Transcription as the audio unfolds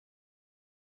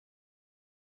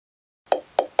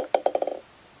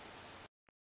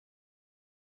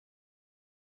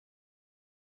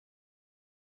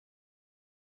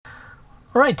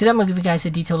Alright, today I'm going to give you guys a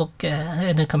detailed look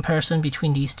and a comparison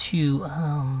between these two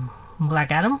Black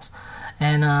Adams.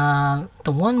 And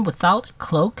the one without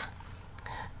Cloak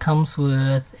comes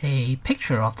with a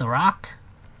picture of The Rock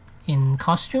in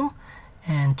costume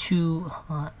and two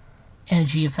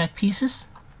energy effect pieces.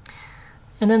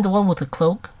 And then the one with the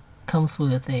Cloak comes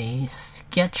with a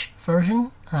sketch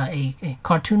version, a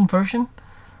cartoon version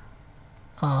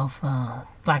of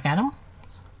Black Adam.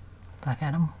 Black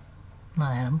Adam?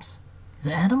 Not Adams. Is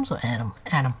it Adams or Adam?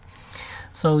 Adam.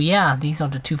 So yeah, these are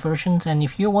the two versions, and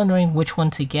if you're wondering which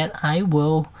one to get, I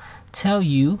will tell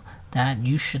you that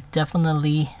you should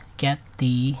definitely get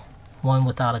the one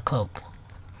without a cloak,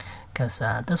 because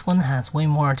this one has way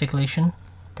more articulation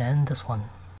than this one.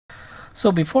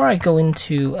 So before I go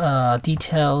into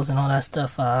details and all that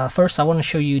stuff, first I want to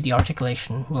show you the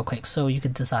articulation real quick so you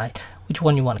can decide which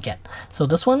one you want to get. So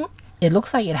this one, it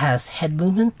looks like it has head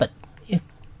movement, but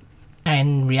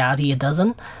in reality it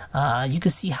doesn't. You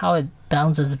can see how it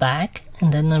bounces back,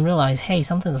 and then I realized, hey,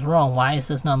 something's wrong. Why is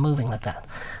this not moving like that?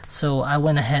 So I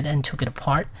went ahead and took it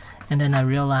apart, and then I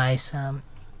realized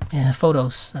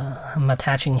photos I'm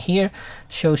attaching here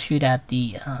shows you that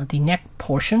the neck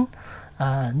portion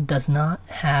does not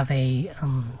have a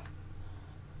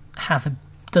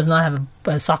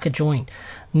socket joint,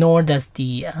 nor does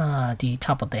the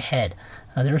top of the head.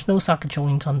 There's no socket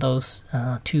joints on those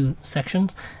two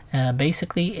sections.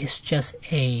 Basically, it's just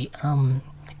a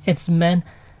it's meant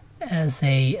as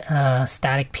a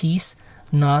static piece,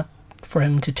 not for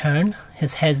him to turn.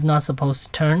 His head's not supposed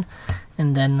to turn.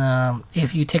 And then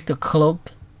if you take the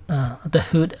cloak, the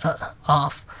hood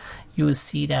off, you will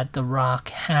see that The Rock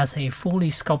has a fully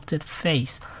sculpted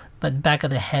face, but back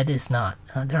of the head is not.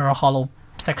 There are hollow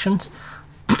sections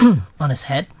on his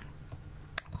head.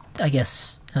 I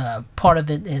guess part of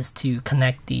it is to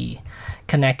connect it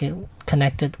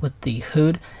with the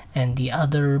hood, and the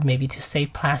other maybe to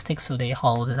save plastic, so they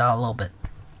hollowed it out a little bit.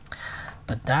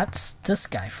 But that's this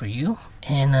guy for you,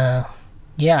 and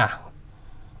yeah,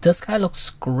 this guy looks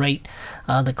great.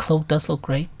 The cloak does look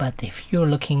great, but if you're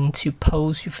looking to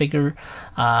pose your figure,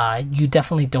 you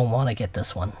definitely don't want to get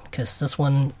this one, because this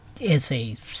one is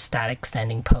a static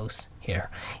standing pose here.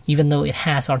 Even though it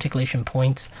has articulation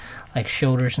points like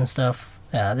shoulders and stuff,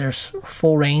 there's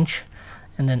full range,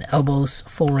 and then elbows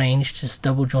full range, just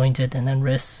double jointed, and then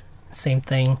wrists same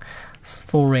thing,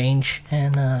 full range,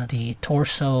 and the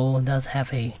torso does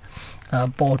have a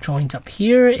ball joint up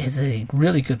here. It's a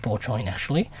really good ball joint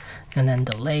actually, and then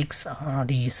the legs are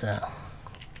these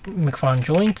McFarlane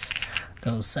joints,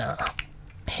 those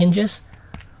hinges,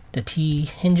 the T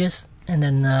hinges, and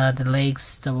then the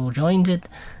legs double jointed,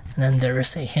 and then there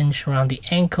is a hinge around the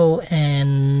ankle,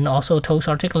 and also toes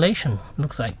articulation.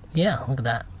 Looks like, yeah, look at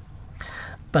that.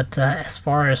 But as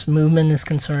far as movement is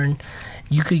concerned,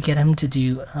 you could get him to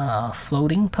do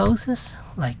floating poses,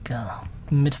 like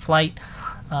mid-flight.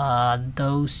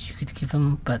 Those you could give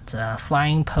him, but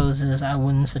flying poses, I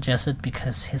wouldn't suggest it,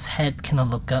 because his head cannot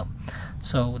look up.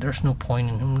 So there's no point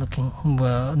in him looking,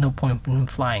 no point in him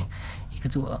flying. You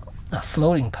could do a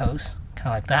floating pose, kind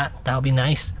of like that. That would be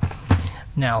nice.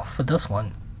 Now for this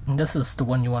one, and this is the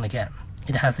one you want to get.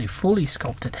 It has a fully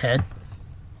sculpted head,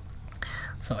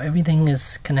 so everything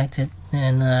is connected,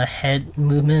 and head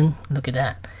movement, look at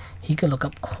that. He could look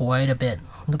up quite a bit.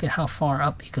 Look at how far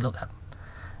up he could look up.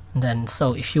 And then,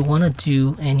 so if you want to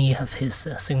do any of his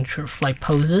signature flight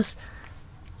poses,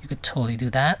 you could totally do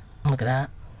that. Look at that.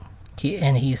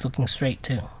 And he's looking straight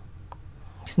too.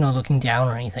 He's not looking down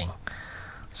or anything.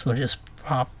 So just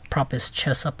prop his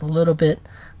chest up a little bit,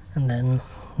 and then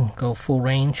go full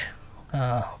range,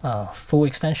 full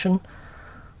extension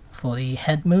for the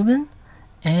head movement,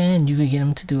 and you can get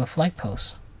him to do a flight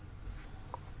pose.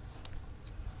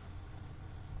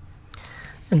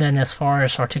 And then as far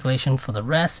as articulation for the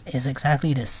rest, is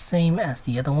exactly the same as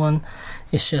the other one.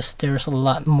 It's just there's a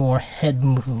lot more head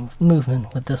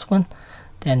movement with this one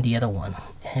than the other one,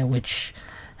 which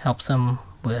helps him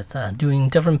with doing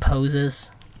different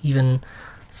poses, even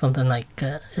something like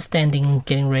standing,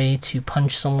 getting ready to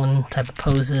punch someone type of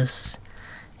poses.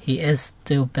 He is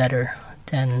still better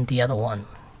than the other one.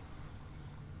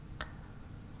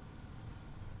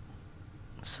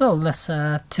 So let's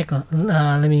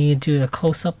let me do a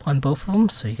close-up on both of them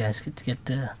so you guys get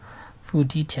the full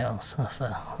details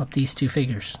of these two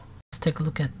figures. Let's take a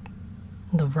look at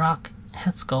the Rock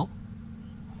head sculpt.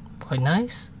 Quite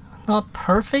nice. Not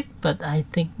perfect, but I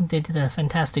think they did a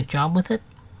fantastic job with it.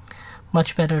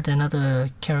 Much better than other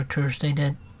characters they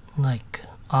did, like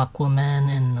Aquaman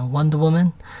and Wonder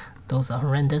Woman. Those are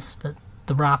horrendous, but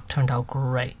The Rock turned out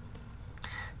great.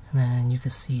 And then you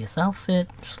can see his outfit.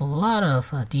 There's a lot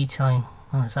of detailing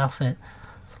on his outfit.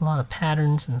 There's a lot of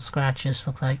patterns and scratches,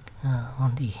 looks like,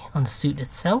 on the suit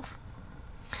itself.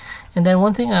 And then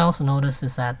one thing I also noticed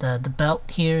is that the belt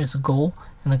here is gold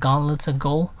and the gauntlets are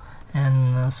gold,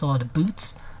 and so are the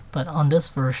boots. But on this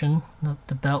version,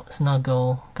 the belt is not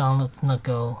gold, gauntlets not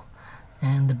gold,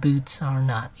 and the boots are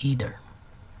not either.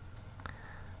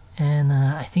 And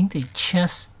I think the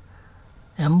chest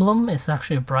emblem is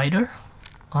actually brighter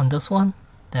on this one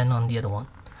than on the other one.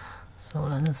 So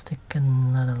let us take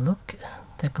another look.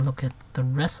 Take a look at the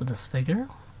rest of this figure.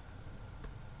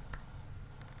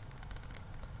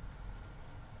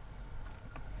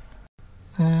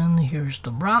 And here's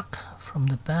the rock from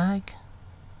the bag.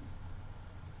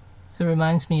 It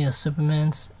reminds me of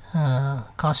Superman's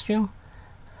costume.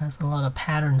 There's a lot of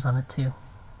patterns on it too.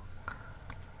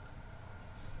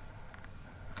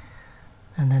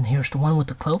 And then here's the one with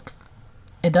the cloak.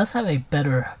 It does have a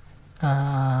better,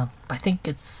 I think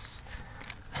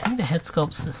the head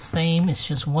sculpt's the same. It's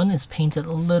just one is painted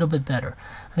a little bit better.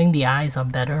 I think the eyes are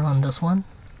better on this one.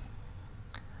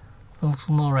 It looks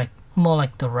more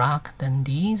like the rock than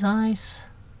these eyes.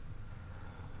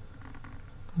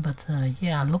 But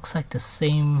yeah, it looks like the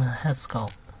same head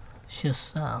sculpt. It's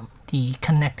just the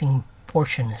connecting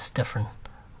portion is different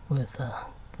with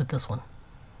this one.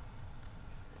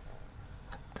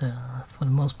 For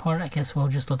the most part, I guess we'll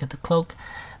just look at the cloak.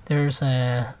 There's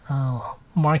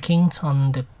markings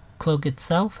on the cloak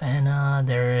itself, and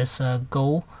there is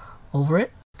gold over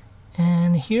it.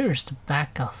 And here's the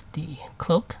back of the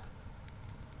cloak.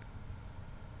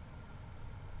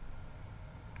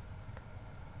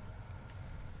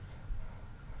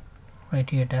 Right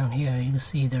here, down here, you can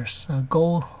see there's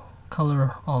gold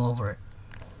color all over it.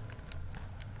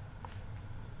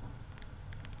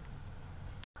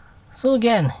 So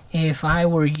again, if I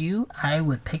were you, I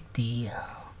would pick the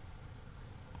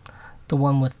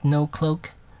one with no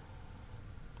cloak,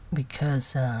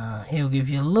 because it'll give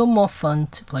you a little more fun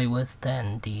to play with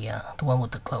than the one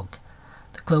with the cloak.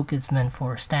 The cloak is meant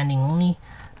for standing only,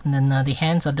 and then the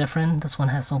hands are different. This one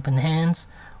has open hands,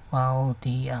 while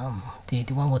the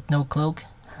one with no cloak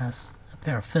has a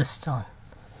pair of fists on.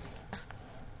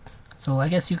 So I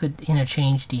guess you could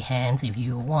interchange the hands if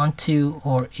you want to,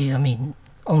 or I mean,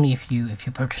 only if you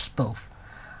purchase both.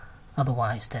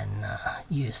 Otherwise, then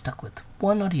you're stuck with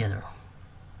one or the other.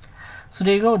 So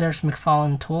there you go. There's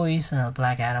McFarlane Toys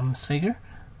Black Adam's figure,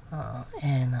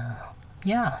 and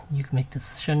yeah, you can make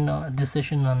decision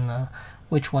on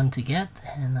which one to get,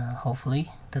 and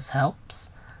hopefully this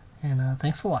helps. And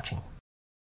thanks for watching.